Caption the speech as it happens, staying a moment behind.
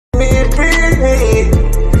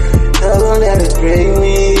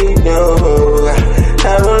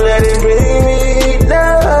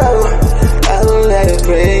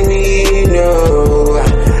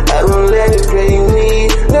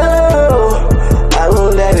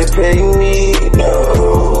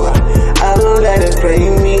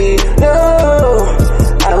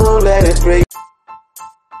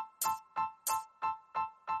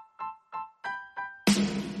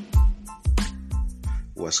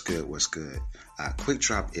What's good? What's good? Quick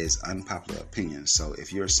Drop is unpopular opinion. So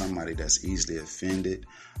if you're somebody that's easily offended,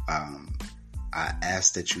 I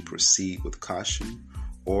ask that you proceed with caution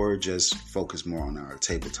or just focus more on our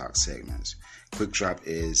table talk segments. Quick Drop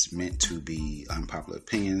is meant to be unpopular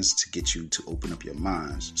opinions to get you to open up your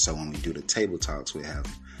minds. So when we do the table talks, we have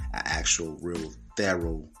an actual, real,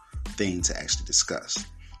 thorough thing to actually discuss.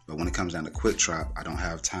 But when it comes down to Quick Drop, I don't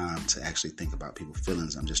have time to actually think about people's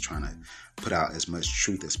feelings. I'm just trying to put out as much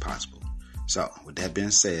truth as possible. So with that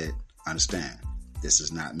being said, understand this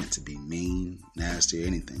is not meant to be mean, nasty, or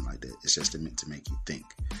anything like that. It's just meant to make you think.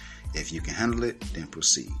 If you can handle it, then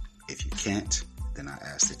proceed. If you can't, then I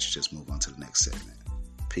ask that you just move on to the next segment.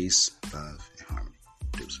 Peace, love, and harmony.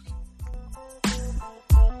 Deuces.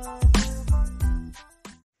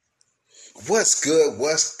 What's good?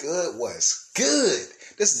 What's good? What's good?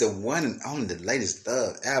 This is the one and only, the latest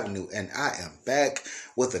Love Avenue, and I am back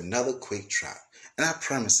with another Quick Drop. And I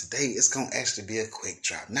promise today it's going to actually be a quick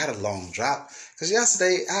drop, not a long drop. Because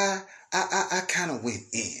yesterday I kind of went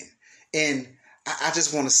in. And I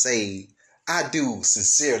just want to say I do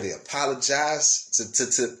sincerely apologize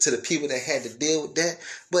to the people that had to deal with that.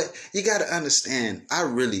 But you got to understand, I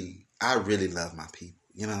really love my people.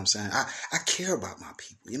 You know what I'm saying? I care about my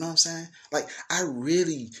people. You know what I'm saying? Like, I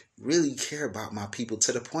really, really care about my people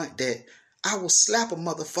to the point that I will slap a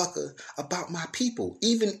motherfucker about my people,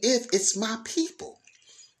 even if it's my people.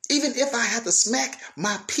 Even if I have to smack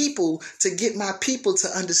my people to get my people to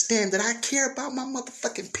understand that I care about my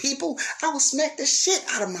motherfucking people, I will smack the shit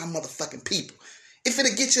out of my motherfucking people. If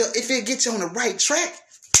it get you on the right track,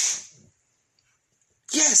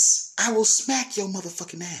 yes, I will smack your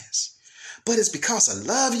motherfucking ass. But it's because I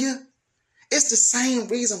love you. It's the same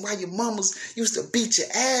reason why your mamas used to beat your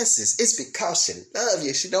asses. It's because she love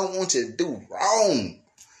you. She don't want you to do wrong.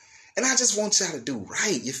 And I just want y'all to do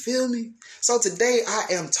right. You feel me? So today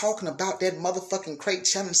I am talking about that motherfucking crate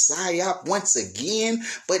challenge psyop once again.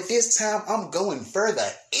 But this time I'm going further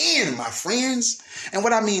in, my friends. And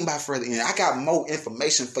what I mean by further in, I got more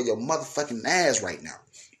information for your motherfucking ass right now.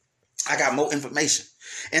 I got more information.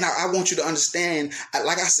 And I want you to understand,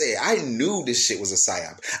 like I said, I knew this shit was a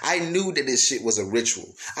psyop. I knew that this shit was a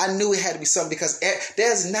ritual. I knew it had to be something because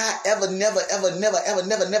there's not never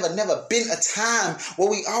been a time where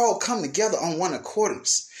we all come together on one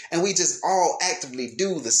accordance and we just all actively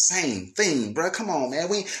do the same thing, bro. Come on, man.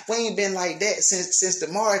 We ain't been like that since the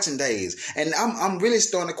marching days. And I'm really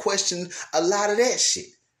starting to question a lot of that shit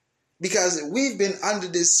because we've been under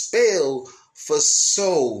this spell for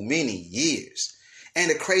so many years. And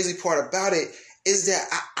the crazy part about it is that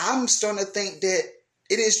I'm starting to think that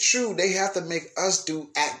it is true. They have to make us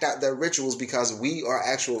act out their rituals because we're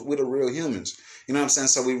the real humans. You know what I'm saying?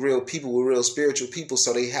 So we're real people, we're real spiritual people.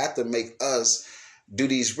 So they have to make us do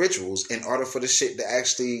these rituals in order for the shit to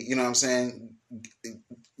actually, you know what I'm saying,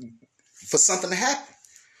 for something to happen.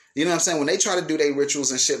 You know what I'm saying? When they try to do their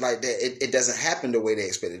rituals and shit like that, it doesn't happen the way they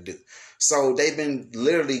expect it to do. So they've been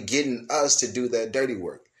literally getting us to do their dirty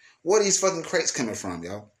work. Where are these fucking crates coming from,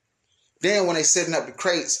 y'all? Then when they setting up the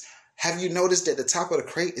crates, have you noticed that the top of the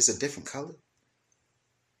crate is a different color?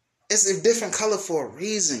 It's a different color for a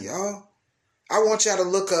reason, y'all. I want y'all to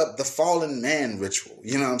look up the fallen man ritual.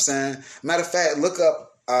 You know what I'm saying? Matter of fact, look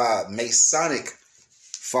up Masonic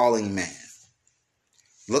falling man.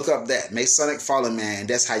 Look up that Masonic fallen man, and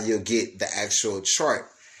that's how you'll get the actual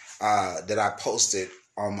chart that I posted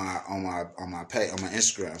on my page, on my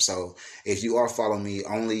Instagram. So if you are following me,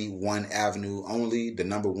 Only One Avenue, only the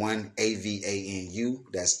number one AVANU.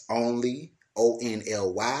 That's only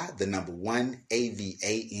ONLY, the number one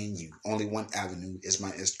AVANU. Only One Avenue is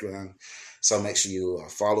my Instagram. So make sure you are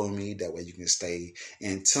following me. That way you can stay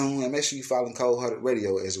in tune, and make sure you follow Cold Hearted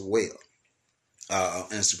Radio as well on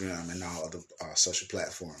Instagram and all other social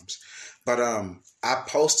platforms. But I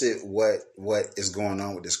posted what is going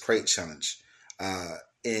on with this crate challenge.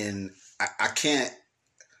 And I can't,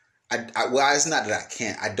 well, it's not that I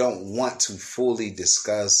can't, I don't want to fully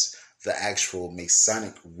discuss the actual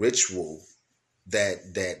Masonic ritual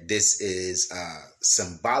that this is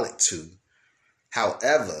symbolic to.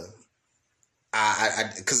 However,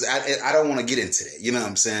 because I don't want to get into that. You know what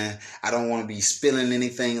I'm saying? I don't want to be spilling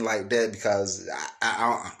anything like that because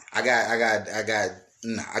I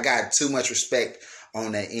got too much respect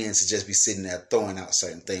on that end to just be sitting there throwing out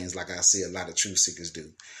certain things like I see a lot of truth seekers do.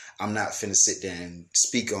 I'm not finna sit there and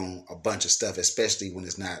speak on a bunch of stuff, especially when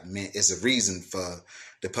it's not meant. It's a reason for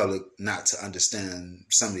the public not to understand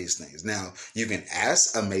some of these things. Now, you can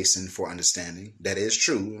ask a Mason for understanding. That is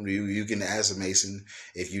true. You can ask a Mason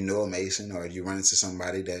if you know a Mason or if you run into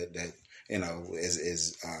somebody that you know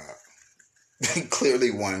is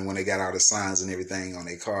clearly won when they got all the signs and everything on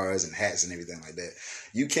their cars and hats and everything like that.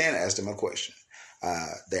 You can ask them a question.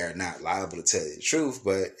 They're not liable to tell you the truth,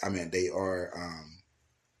 but I mean they are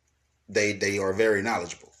they are very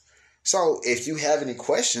knowledgeable. So if you have any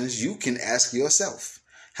questions, you can ask yourself.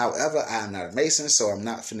 However, I'm not a Mason, so I'm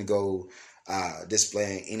not finna go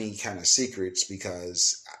displaying any kind of secrets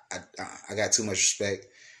because I got too much respect,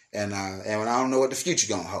 and I don't know what the future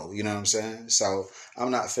gonna hold. You know what I'm saying? So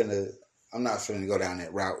I'm not finna go down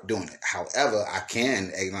that route doing it. However, I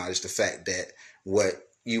can acknowledge the fact that what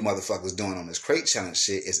you motherfuckers doing on this crate challenge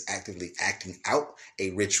shit is actively acting out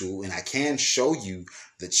a ritual, and I can show you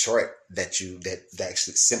the chart that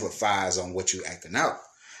actually simplifies on what you acting out.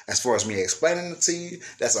 As far as me explaining it to you,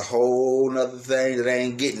 that's a whole nother thing that I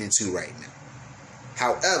ain't getting into right now.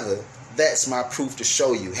 However, that's my proof to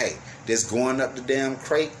show you, hey, this going up the damn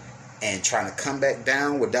crate and trying to come back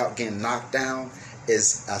down without getting knocked down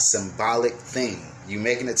is a symbolic thing. You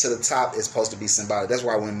making it to the top is supposed to be symbolic. That's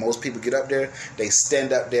why when most people get up there, they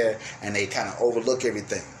stand up there and they kind of overlook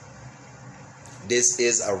everything. This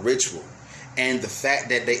is a ritual. And the fact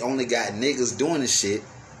that they only got niggas doing this shit,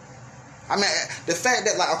 I mean, the fact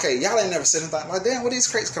that, like, okay, y'all ain't never said anything like, damn, where these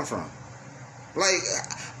crates come from? Like,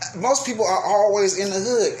 most people are always in the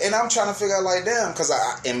hood, and I'm trying to figure out, like, damn, because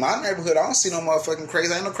in my neighborhood, I don't see no motherfucking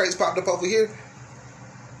crates. Ain't no crates popped up over here.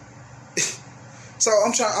 So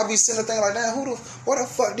I'll be sitting there thinking like, damn, where the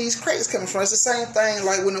fuck these crates coming from? It's the same thing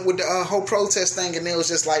like with the whole protest thing, and it was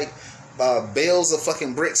just like bales of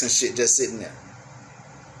fucking bricks and shit just sitting there.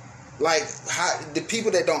 Like, the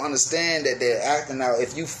people that don't understand that they're acting out,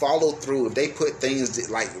 if you follow through, if they put things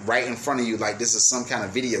like right in front of you, like this is some kind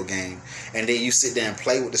of video game, and then you sit there and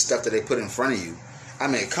play with the stuff that they put in front of you, I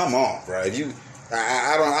mean, come on, bro. If you,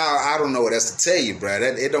 I don't know what else to tell you, bro.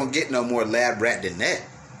 It don't get no more lab rat than that.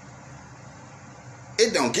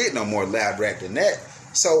 It don't get no more lab rat than that.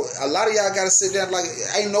 So a lot of y'all gotta sit there like,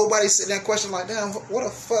 ain't nobody sitting there questioning like, damn, what the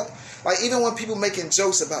fuck? Like, even when people making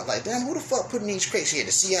jokes about like, damn, who the fuck putting these crates here?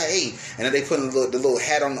 The CIA, and then they putting the little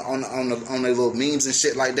hat on their little memes and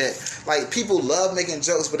shit like that. Like, people love making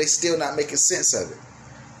jokes, but they still not making sense of it.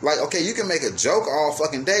 Like, okay, you can make a joke all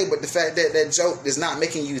fucking day, but the fact that that joke is not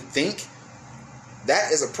making you think,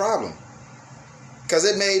 that is a problem. Because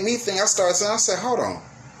it made me think. I said, hold on.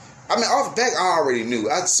 I mean, off the back, I already knew.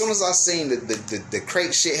 As soon as I seen the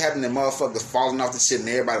crate shit happening, the motherfuckers falling off the shit and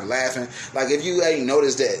everybody laughing. Like, if you ain't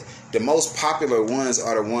noticed that, the most popular ones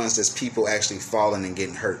are the ones that's people actually falling and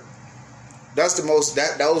getting hurt. That's the most,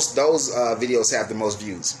 those videos have the most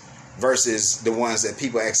views versus the ones that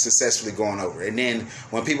people actually successfully going over. And then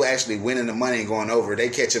when people actually winning the money and going over, they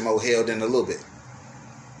catching more hell than a little bit.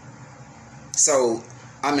 So,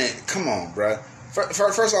 I mean, come on, bruh.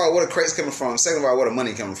 First of all, where the crates coming from? Second of all, where the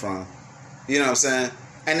money coming from? You know what I'm saying?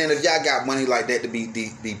 And then if y'all got money like that to be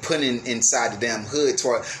putting inside the damn hood,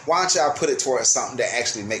 why don't y'all put it towards something that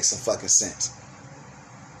actually makes some fucking sense?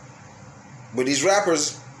 But these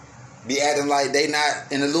rappers be acting like they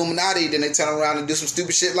not in Illuminati, then they turn around and do some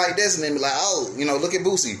stupid shit like this, and then be like, oh, you know, look at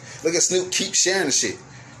Boosie, look at Snoop, keep sharing the shit.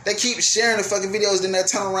 They keep sharing the fucking videos, then they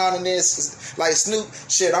turn around and then like Snoop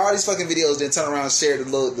shared all these fucking videos, then turn around and share the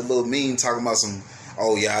little meme talking about some,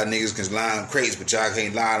 oh, y'all niggas can line up crates, but y'all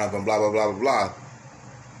can't line up and blah, blah, blah, blah, blah.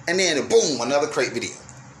 And then, boom, another crate video.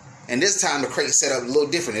 And this time the crate set up a little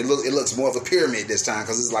different. It looks more of a pyramid this time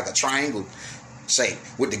because it's like a triangle shape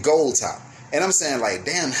with the gold top. And I'm saying, like,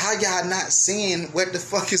 damn, how y'all not seeing what the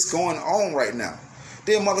fuck is going on right now?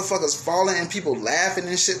 Them motherfuckers falling and people laughing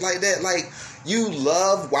and shit like that. Like, you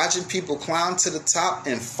love watching people climb to the top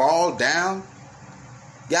and fall down?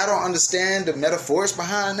 Y'all don't understand the metaphors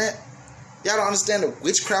behind that? Y'all don't understand the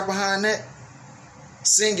witchcraft behind that?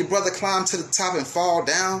 Seeing your brother climb to the top and fall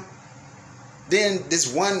down? Then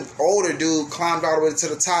this one older dude climbed all the way to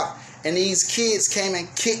the top, and these kids came and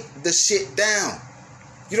kicked the shit down.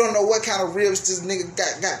 You don't know what kind of ribs this nigga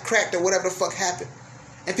got cracked or whatever the fuck happened.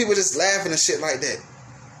 And people just laughing and shit like that.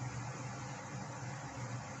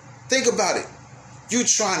 Think about it. You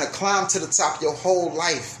trying to climb to the top your whole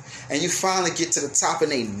life, and you finally get to the top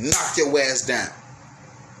and they knock your ass down.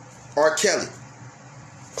 R. Kelly,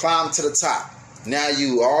 climb to the top. Now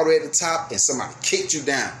you all the way at the top and somebody kicked you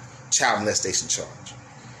down. Child molestation charge.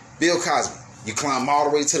 Bill Cosby, you climb all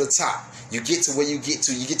the way to the top. You get to where you get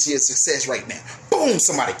to your success right now. Boom,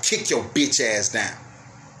 somebody kick your bitch ass down.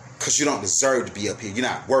 Because you don't deserve to be up here. You're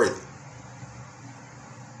not worthy.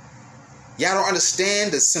 Y'all don't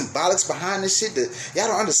understand the symbolics behind this shit? Y'all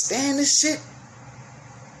don't understand this shit?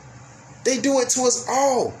 They do it to us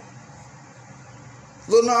all.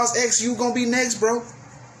 Lil Nas X, you gonna be next, bro.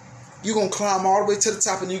 You're going to climb all the way to the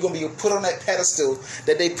top, and you're going to be put on that pedestal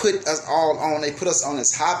that they put us all on. They put us on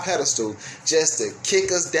this high pedestal just to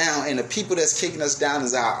kick us down. And the people that's kicking us down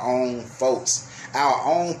is our own folks. Our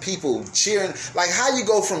own people cheering. Like, how you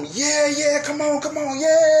go from, yeah, come on,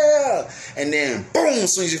 yeah. And then, boom,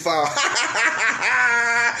 as soon as you fall,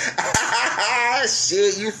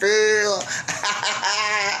 shit, you feel.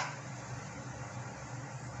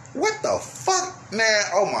 What the fuck, man?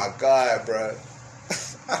 Oh, my God, bro.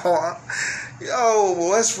 Yo,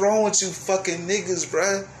 what's wrong with you fucking niggas,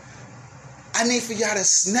 bruh? I need for y'all to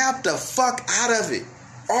snap the fuck out of it.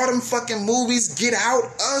 All them fucking movies, Get Out,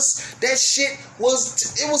 Us, that shit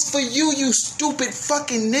was for you, you stupid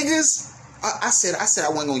fucking niggas. I said I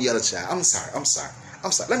wasn't gonna yell at y'all. I'm sorry.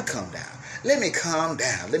 Let me calm down. Let me calm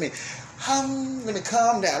down.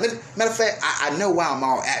 Matter of fact, I know why I'm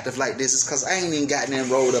all active like this. It's because I ain't even got nothing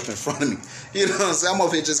rolled up in front of me. You know what I'm saying? I'm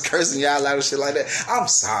over here just cursing y'all out and shit like that. I'm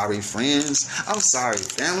sorry, friends. I'm sorry,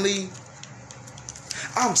 family.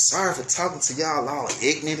 I'm sorry for talking to y'all all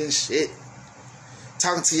ignorant and shit.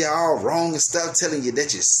 Talking to y'all all wrong and stuff. Telling you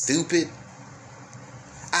that you're stupid.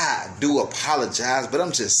 I do apologize, but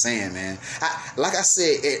I'm just saying, man. Like I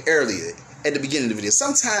said earlier, at the beginning of the video,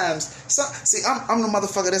 sometimes, I'm the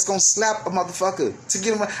motherfucker that's gonna slap a motherfucker to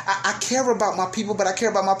get him. I care about my people, but I care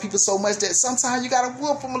about my people so much that sometimes you gotta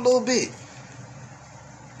whoop them a little bit.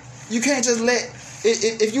 You can't just let.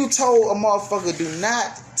 If you told a motherfucker do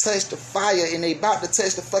not touch the fire and they about to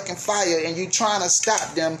touch the fucking fire and you trying to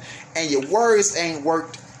stop them and your words ain't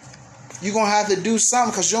worked, you gonna have to do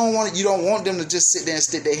something because you don't want them to just sit there and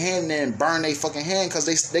stick their hand there and burn their fucking hand because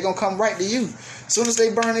they gonna come right to you. As soon as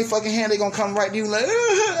they burn their fucking hand, they gonna come right to you like,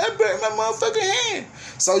 I burned my motherfucking hand.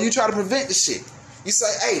 So you try to prevent the shit. You say,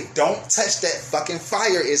 hey, don't touch that fucking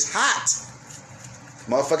fire. It's hot.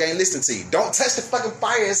 Motherfucker ain't listening to you. Don't touch the fucking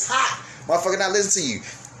fire. It's hot. Motherfucker not listening to you.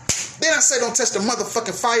 Then I say don't touch the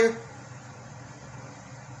motherfucking fire.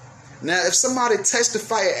 Now, if somebody touched the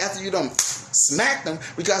fire after you done smacked them,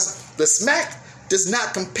 because the smack does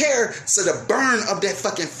not compare to the burn of that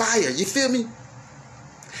fucking fire. You feel me?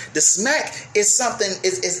 The smack is something.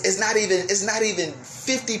 It's not even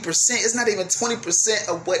 50%. It's not even 20%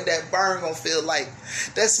 of what that burn gonna feel like.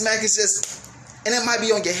 That smack is just. And it might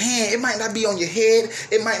be on your hand. It might not be on your head.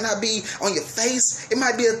 It might not be on your face. It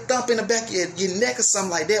might be a thump in the back of your neck or something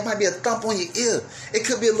like that. It might be a thump on your ear. It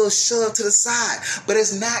could be a little shove to the side. But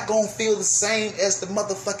it's not going to feel the same as the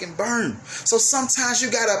motherfucking burn. So sometimes you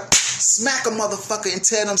got to smack a motherfucker and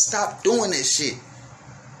tell them stop doing that shit.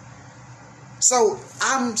 So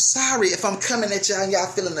I'm sorry if I'm coming at y'all and y'all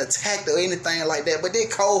feeling attacked or anything like that. But they're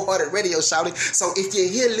cold-hearted radio shouting. So if you're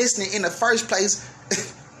here listening in the first place...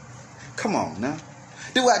 Come on now.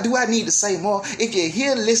 Do I need to say more? If you're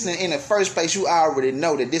here listening in the first place, you already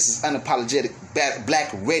know that this is unapologetic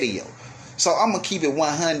black radio. So I'm going to keep it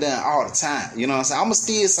 100 all the time. You know what I'm saying? I'm going to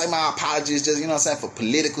still say my apologies just, you know what I'm saying, for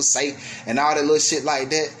political sake and all that little shit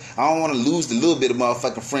like that. I don't want to lose the little bit of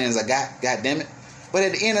motherfucking friends I got. God damn it. But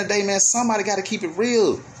at the end of the day, man, somebody got to keep it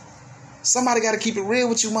real. Somebody got to keep it real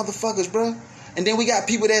with you motherfuckers, bro. And then we got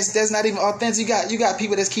people that's not even authentic. You got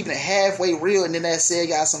people that's keeping it halfway real, and then that say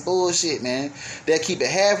y'all some bullshit, man. They'll keep it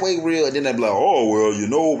halfway real, and then they'll be like, oh, well, you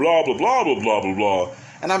know, blah, blah, blah, blah, blah, blah, blah.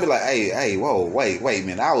 And I'll be like, hey, whoa, wait,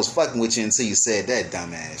 man. I was fucking with you until you said that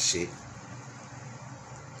dumbass shit.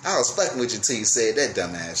 I was fucking with you until you said that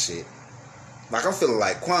dumbass shit. Like, I'm feeling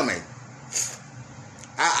like Kwame.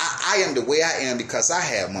 I am the way I am because I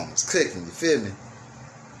have mamas cooking, you feel me?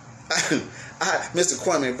 Mr.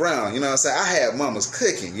 Kwame Brown, you know what I'm saying? I had mamas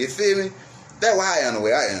cooking, you feel me? That's why I am the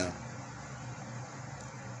way I am.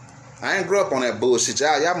 I ain't grew up on that bullshit.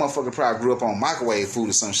 Y'all motherfucker probably grew up on microwave food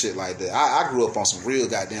or some shit like that. I grew up on some real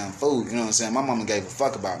goddamn food, you know what I'm saying? My mama gave a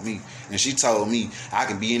fuck about me. And she told me I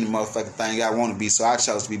can be any motherfucking thing I want to be, so I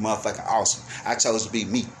chose to be motherfucking awesome. I chose to be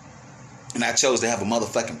me. And I chose to have a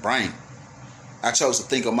motherfucking brain. I chose to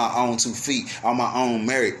think on my own 2 feet, on my own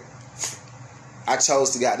merit. I chose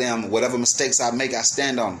to goddamn whatever mistakes I make, I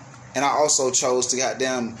stand on them. And I also chose to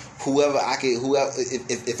goddamn whoever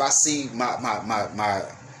if I see my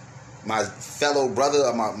fellow brother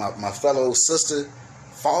or my fellow sister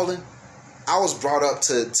falling, I was brought up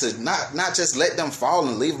to not just let them fall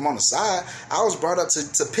and leave them on the side. I was brought up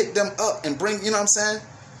to pick them up and bring, you know what I'm saying?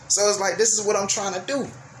 So it's like, this is what I'm trying to do.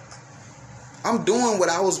 I'm doing what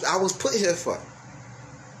I was put here for.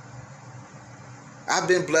 I've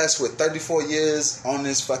been blessed with 34 years on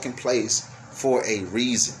this fucking place for a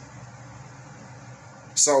reason.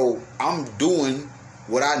 So I'm doing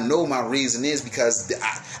what I know my reason is because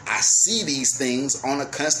I see these things on a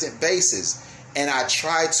constant basis. And I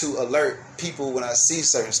try to alert people when I see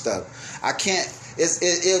certain stuff. I can't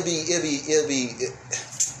It'll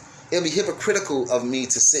be hypocritical of me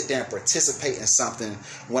to sit there and participate in something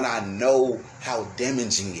when I know how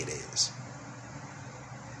damaging it is.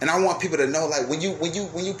 And I want people to know, like, when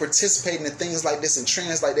you participate in things like this and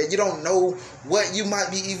trends like that, you don't know what you might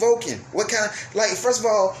be evoking. What kind of, like, first of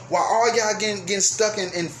all, while all y'all getting stuck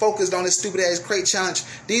and focused on this stupid ass crate challenge,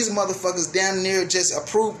 these motherfuckers down there just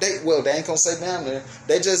approved. They ain't gonna say down there.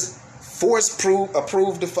 They just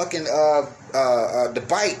approved the fucking the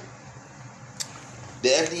bite. The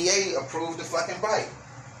FDA approved the fucking bite.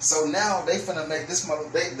 So now they finna make this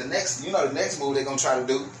the next move they gonna try to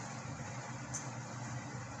do.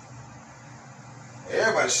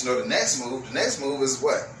 Everybody should know the next move. The next move is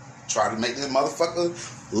what? Try to make this motherfucker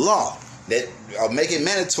law. That make it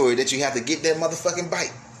mandatory that you have to get that motherfucking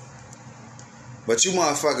bite. But you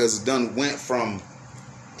motherfuckers done went from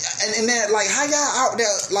and then, like, how y'all out there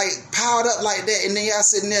like piled up like that, and then y'all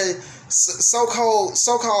sitting there so-called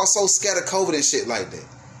so scared of COVID and shit like that.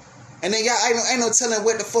 And then y'all ain't no telling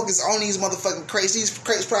what the fuck is on these motherfucking crates. These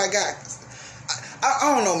crates probably got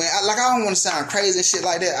I don't know, man. I don't want to sound crazy and shit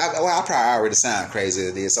like that. I probably already sound crazy as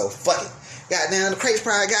it is, so fuck it. Goddamn, the crates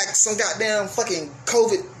probably got some goddamn fucking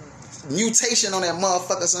COVID mutation on that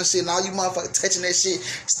motherfucker, some shit, and all you motherfuckers touching that shit,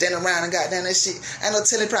 standing around and goddamn that shit. Ain't no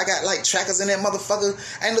telling, probably got like trackers in that motherfucker.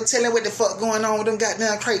 Ain't no telling what the fuck going on with them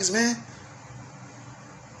goddamn crates, man.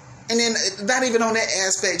 And then, not even on that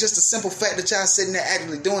aspect, just the simple fact that y'all sitting there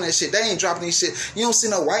actively doing that shit. They ain't dropping these shit. You don't see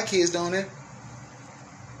no white kids doing it.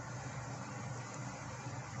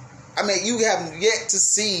 I mean, you have yet to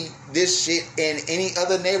see this shit in any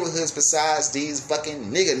other neighborhoods besides these fucking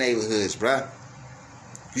nigga neighborhoods, bruh.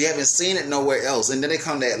 You haven't seen it nowhere else. And then they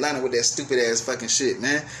come to Atlanta with that stupid ass fucking shit,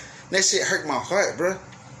 man. That shit hurt my heart, bruh.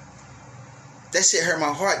 That shit hurt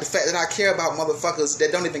my heart. The fact that I care about motherfuckers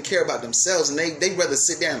that don't even care about themselves, and they rather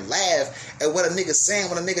sit there and laugh at what a nigga saying,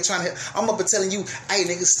 what a nigga trying to hit. I'm up and telling you, hey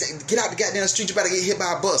nigga, get out the goddamn street, you better get hit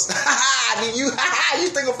by a bus. You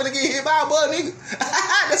think I'm finna get hit by a bus, nigga?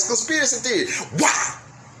 That's conspiracy theory. Wow.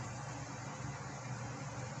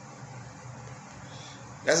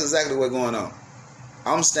 That's exactly what's going on.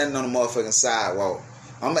 I'm standing on the motherfucking sidewalk.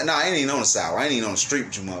 I ain't even on the sidewalk. I ain't even on the street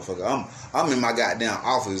with you motherfucker. I'm in my goddamn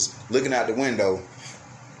office looking out the window,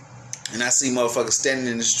 and I see motherfuckers standing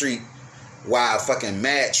in the street while a fucking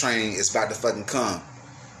MAD train is about to fucking come.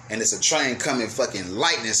 And it's a train coming fucking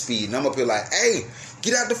lightning speed. And I'm up here like, hey,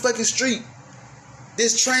 get out the fucking street.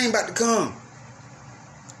 This train about to come.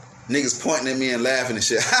 Niggas pointing at me and laughing and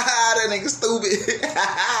shit. That nigga stupid.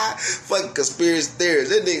 Fucking conspiracy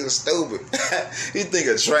theorists. That nigga stupid. He think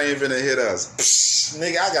a train finna hit us. Psh,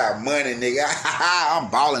 nigga, I got money, nigga. I'm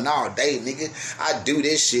balling all day, nigga. I do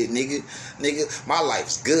this shit, nigga. Nigga, my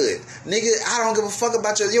life's good. Nigga, I don't give a fuck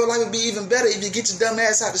about your life would be even better if you get your dumb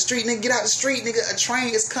ass out the street. Nigga, get out the street, nigga. A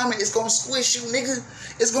train is coming. It's gonna squish you, nigga.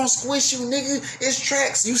 It's gonna squish you, nigga. It's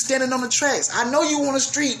tracks. You standing on the tracks. I know you on the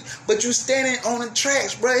street, but you standing on the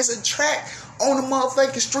tracks, bro. It's a track on the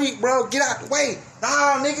motherfucking street, bro. Get out the way.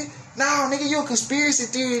 Nah, nigga, you a conspiracy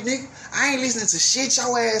theory, nigga. I ain't listening to shit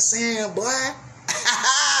your ass saying, boy.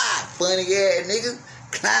 Funny ass nigga.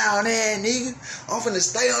 Clown ass nigga. I'm finna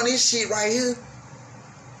stay on this shit right here.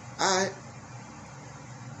 Alright.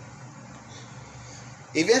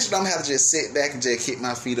 Eventually I'm gonna have to just sit back and just kick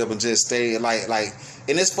my feet up and just stay like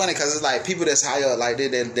and it's funny because it's like people that's higher up like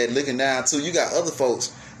that looking down too. You got other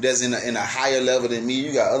folks that's in a higher level than me.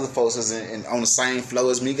 You got other folks that's on the same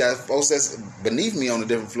floor as me. You got folks that's beneath me on a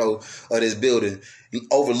different floor of this building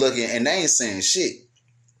overlooking, and they ain't saying shit.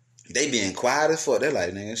 They being quiet as fuck. They're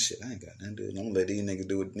like, nigga, shit, I ain't got nothing to do. I'm gonna let these niggas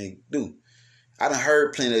do what niggas do. I done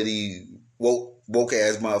heard plenty of these woke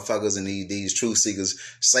ass motherfuckers and these truth seekers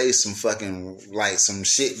say some fucking like some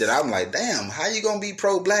shit that I'm like, damn, how you gonna be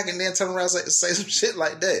pro-black and then turn around and say some shit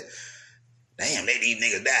like that? Damn, let these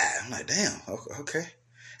niggas die. I'm like, damn, okay.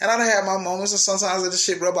 And I done had my moments, and sometimes this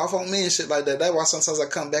shit rub off on me and shit like that. That's why sometimes I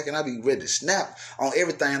come back and I be ready to snap on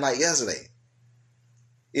everything like yesterday.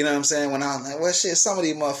 You know what I'm saying? When I'm like, well, shit, some of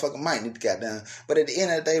these motherfuckers might need to get down. But at the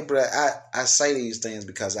end of the day, bro, I say these things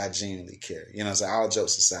because I genuinely care. You know what I'm saying? All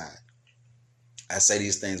jokes aside. I say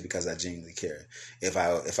these things because I genuinely care.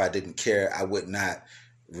 If I didn't care, I would not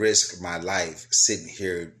risk my life sitting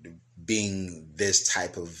here being this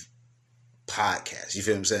type of podcast. You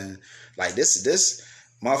feel what I'm saying? Like this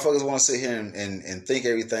motherfuckers want to sit here and think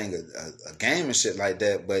everything a game and shit like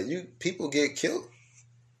that, but people get killed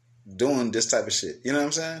doing this type of shit. You know what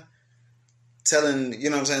I'm saying?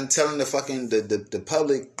 Telling the fucking the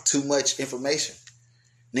public too much information.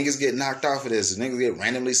 Niggas get knocked off of this. Niggas get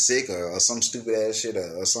randomly sick or some stupid ass shit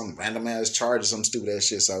or some random ass charge or some stupid ass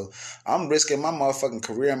shit. So I'm risking my motherfucking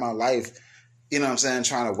career and my life You know what I'm saying?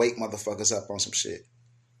 Trying to wake motherfuckers up on some shit.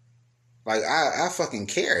 Like, I fucking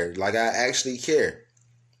care. Like, I actually care.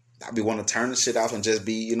 I be wanting to turn the shit off and just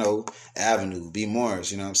be, you know, Avenue, be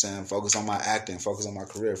Morris, you know what I'm saying? Focus on my acting, focus on my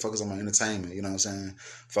career, focus on my entertainment, you know what I'm saying?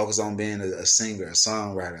 Focus on being a singer, a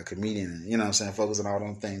songwriter, a comedian, you know what I'm saying? Focus on all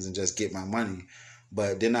them things and just get my money.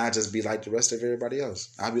 But then I just be like the rest of everybody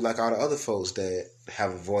else. I be like all the other folks that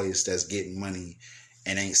have a voice that's getting money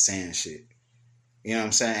and ain't saying shit. You know what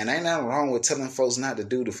I'm saying? And ain't nothing wrong with telling folks not to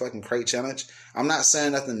do the fucking crate challenge. I'm not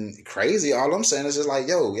saying nothing crazy. All I'm saying is just like,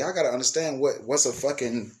 yo, y'all gotta understand what's a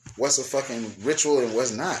fucking ritual and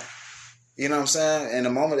what's not. You know what I'm saying? And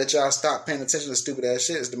the moment that y'all stop paying attention to stupid ass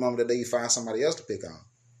shit is the moment that you find somebody else to pick on.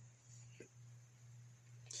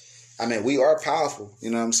 I mean, we are powerful,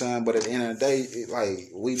 you know what I'm saying? But at the end of the day,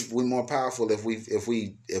 like we more powerful if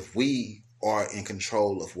we are in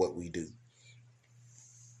control of what we do.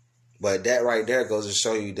 But that right there goes to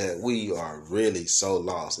show you that we are really so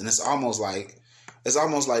lost. And it's almost like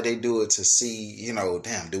they do it to see, you know,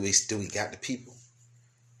 damn, do we got the people?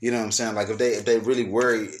 You know what I'm saying? Like if they really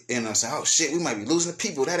worry, you know, saying, oh shit, we might be losing the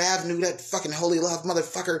people. That Avenue, that fucking holy love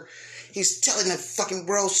motherfucker, he's telling the fucking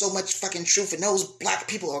world so much fucking truth, and those black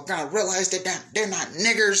people are gonna realize that they're not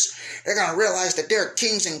niggers. They're gonna realize that they're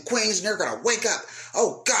kings and queens, and they're gonna wake up.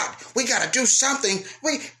 Oh God, we gotta do something.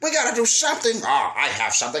 We gotta do something. Oh, I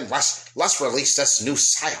have something. Let's release this new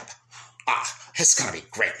psyop. It's gonna be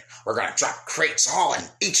great. We're gonna drop crates all in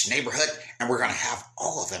each neighborhood, and we're gonna have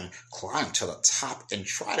all of them climb to the top and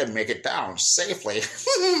try to make it down safely.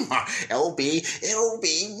 It'll be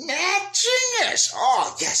mad genius.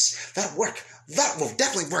 Oh yes, that'll work. That will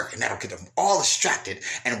definitely work, and that'll get them all distracted.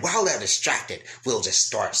 And while they're distracted, we'll just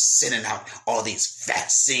start sending out all these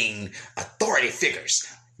vaccine authority figures.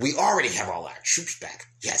 We already have all our troops back.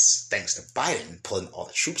 Yes, thanks to Biden pulling all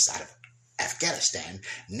the troops out of Afghanistan.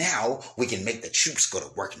 Now we can make the troops go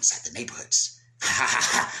to work inside the neighborhoods.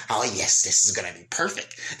 Oh yes, this is gonna be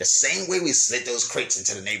perfect. The same way we slid those crates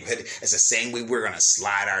into the neighborhood is the same way we're gonna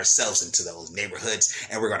slide ourselves into those neighborhoods,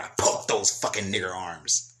 and we're gonna poke those fucking nigger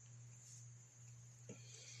arms.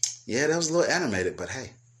 Yeah, that was a little animated, but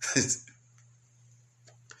hey.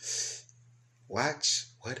 Watch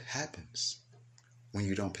what happens when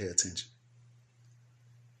you don't pay attention.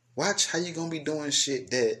 Watch how you gonna be doing shit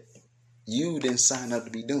that you didn't sign up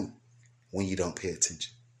to be doing when you don't pay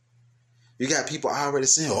attention. You got people already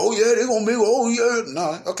saying, oh yeah, they're gonna be, oh yeah.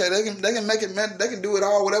 No, okay, they can make it, they can do it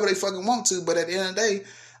all whatever they fucking want to, but at the end of the day,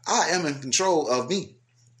 I am in control of me.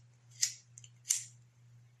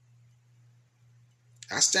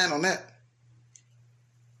 I stand on that.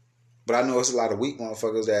 But I know it's a lot of weak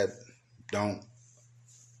motherfuckers that don't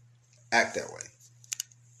act that way.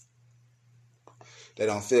 They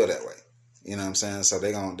don't feel that way. You know what I'm saying? So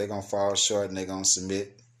they're gonna fall short and they're gonna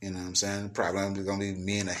submit. You know what I'm saying? Probably gonna be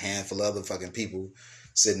me and a handful of other fucking people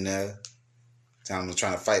sitting there telling them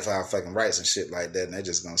trying to fight for our fucking rights and shit like that, and they're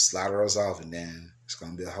just gonna slaughter us off, and then it's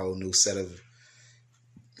gonna be a whole new set of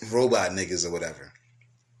robot niggas or whatever.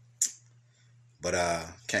 But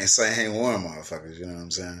can't say I ain't warm motherfuckers, you know what I'm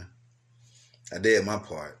saying? I did my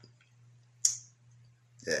part.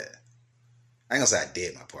 Yeah. I ain't gonna say I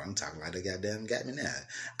did my part. I'm talking like they goddamn got me now.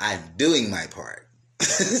 I'm doing my part.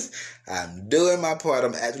 I'm doing my part.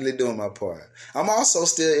 I'm actually doing my part. I'm also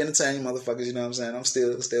still entertaining motherfuckers, you know what I'm saying? I'm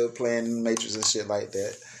still playing in the Matrix and shit like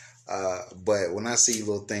that. But when I see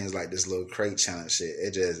little things like this little crate challenge shit,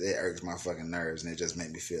 it irks my fucking nerves, and it just make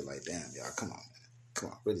me feel like, damn, y'all, come on, man. Come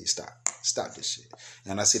on, really stop this shit.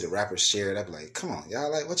 And I see the rappers share it, I be like, come on,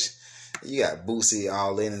 y'all, like, what you got Boosie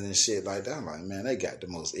all in it and shit like that. I'm like, man, they got the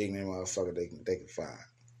most ignorant motherfucker they can find.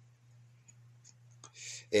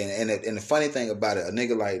 And the funny thing about it, a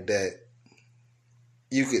nigga like that,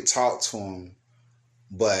 you could talk to him,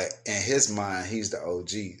 but in his mind, he's the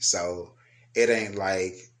OG. So it ain't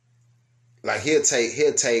like he'll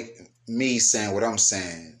take me saying what I'm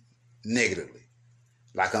saying negatively.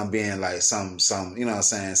 Like I'm being like some, you know what I'm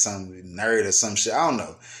saying, some nerd or some shit. I don't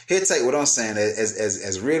know. He'll take what I'm saying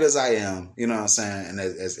as real as I am, you know what I'm saying, and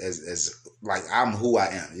as like I'm who I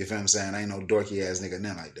am. You feel what I'm saying? I ain't no dorky ass nigga,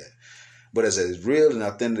 nothing like that. But as real and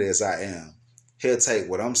authentic as I am, he'll take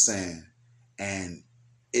what I'm saying and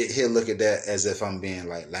he'll look at that as if I'm being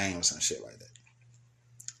like lame or some shit like that.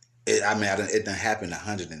 It done happened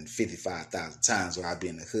 155,000 times where I be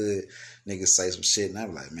in the hood, niggas say some shit, and I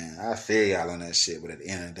be like, man, I feel y'all on that shit, but at the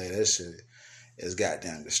end of the day, that shit is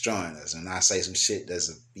goddamn destroying us. And I say some shit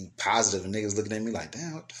that's be positive, and niggas looking at me like,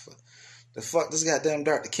 damn, what the fuck? The fuck this goddamn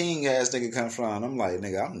Dr. King ass nigga come from? I'm like,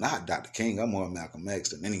 nigga, I'm not Dr. King. I'm more Malcolm X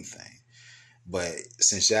than anything. But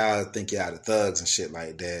since y'all think y'all the thugs and shit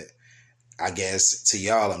like that, I guess to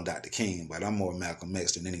y'all I'm Dr. King, but I'm more Malcolm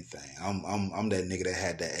X than anything. I'm that nigga that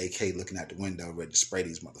had that AK looking out the window ready to spray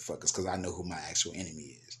these motherfuckers because I know who my actual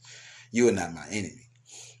enemy is. You are not my enemy.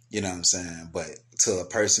 You know what I'm saying? But to a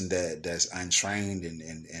person that's untrained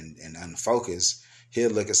and unfocused,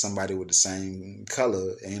 he'll look at somebody with the same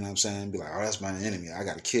color, and you know what I'm saying, be like, oh, that's my enemy. I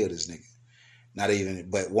gotta kill this nigga. Not even,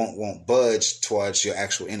 but won't budge towards your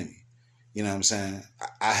actual enemy. You know what I'm saying?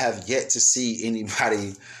 I have yet to see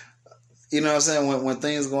anybody, you know what I'm saying, when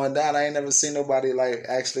things going down, I ain't never seen nobody like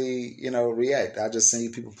actually, react. I just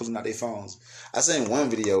seen people pulling out their phones. I seen one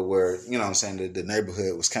video where, you know what I'm saying, the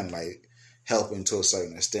neighborhood was kind of like helping to a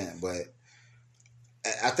certain extent, but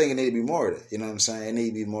I think it need to be more of that. You know what I'm saying? It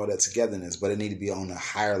need to be more of that togetherness, but it need to be on a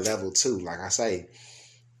higher level too. Like I say,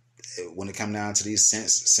 when it come down to these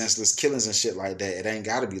senseless killings and shit like that, it ain't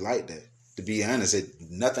got to be like that. To be honest,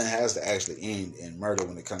 nothing has to actually end in murder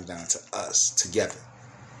when it comes down to us together.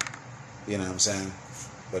 You know what I'm saying?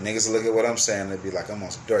 But niggas look at what I'm saying, they be like, I'm on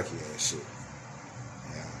some dorky ass shit.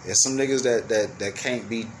 Yeah. There's some niggas that can't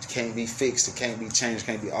be fixed, it can't be changed,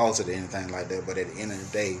 can't be altered or anything like that. But at the end of the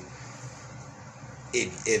day,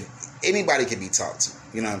 if anybody can be talked to,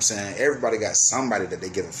 you know what I'm saying? Everybody got somebody that they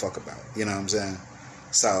give a fuck about. You know what I'm saying?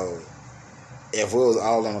 So if we was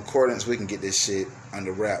all in accordance, we can get this shit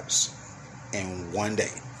under wraps in one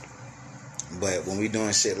day. But when we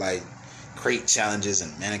doing shit like crate challenges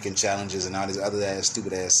and mannequin challenges and all these other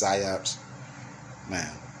stupid ass psyops,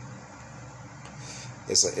 man,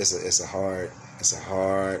 it's a hard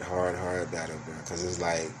battle, bro. Because it's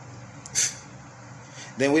like,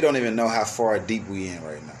 then we don't even know how far deep we in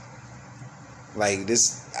right now. Like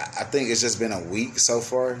this, I think it's just been a week so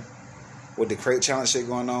far with the crate challenge shit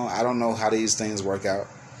going on. I don't know how these things work out,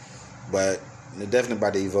 but they're definitely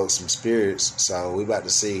about to evoke some spirits. So we about to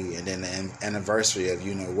see. And then the anniversary of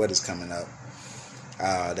what is coming up.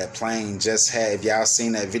 That plane just had. If y'all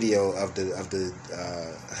seen that video of the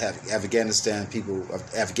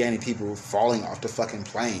Afghani people falling off the fucking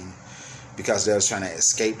plane because they was trying to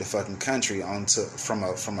escape the fucking country from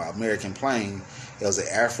an American plane. It was an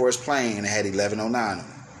Air Force plane and it had 1109 on it.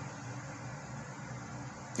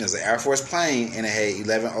 It was an Air Force plane and it had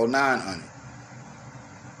 1109 on it.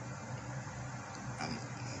 I'm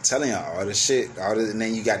telling y'all, all this shit, and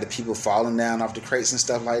then you got the people falling down off the crates and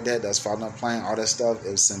stuff like that. That's falling off the plane, all that stuff.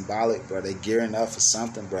 It was symbolic, bro. They gearing up for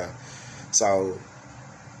something, bro. So,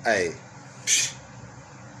 hey,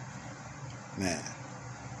 man.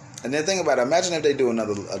 And then think about it. Imagine if they do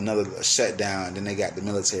another shutdown, and then they got the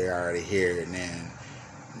military already here, and then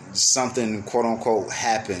something quote unquote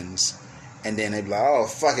happens, and then they be like, oh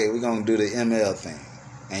fuck it, we're gonna do the ML thing.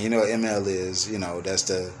 And you know what ML is? That's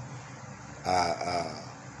the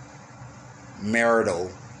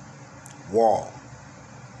marital wall.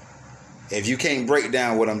 If you can't break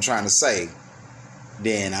down what I'm trying to say,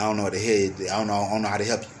 then I don't know how to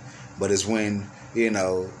help you. But it's when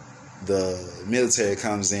the military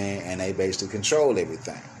comes in and they basically control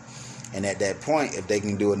everything. And at that point, if they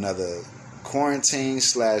can do another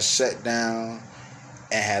quarantine/shutdown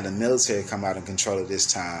and have the military come out and control it this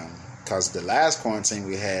time, because the last quarantine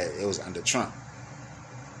we had, it was under Trump.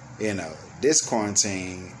 This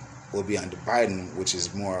quarantine will be under Biden, which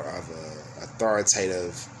is more of a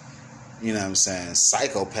authoritative,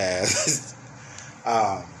 psychopath.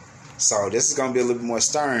 So this is going to be a little bit more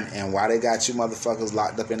stern. And while they got you motherfuckers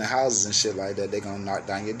locked up in the houses and shit like that, they're going to knock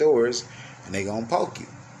down your doors and they're going to poke you.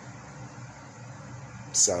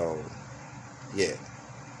 So, yeah.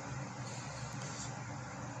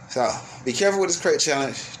 So, be careful with this crate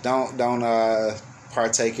challenge. Don't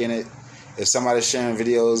partake in it. If somebody's sharing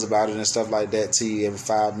videos about it and stuff like that to you every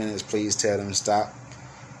 5 minutes, please tell them to stop.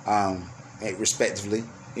 Respectively,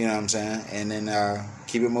 you know what I'm saying? And then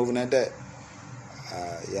keep it moving at that.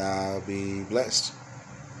 Y'all be blessed.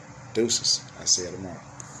 Deuces. I'll see you tomorrow.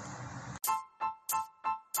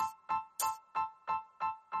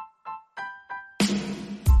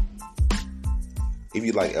 If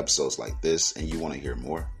you like episodes like this and you want to hear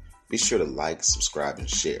more, be sure to like, subscribe, and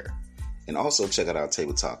share. And also check out our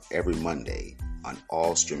Table Talk every Monday on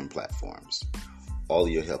all streaming platforms. All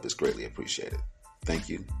of your help is greatly appreciated. Thank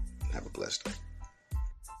you, and have a blessed day.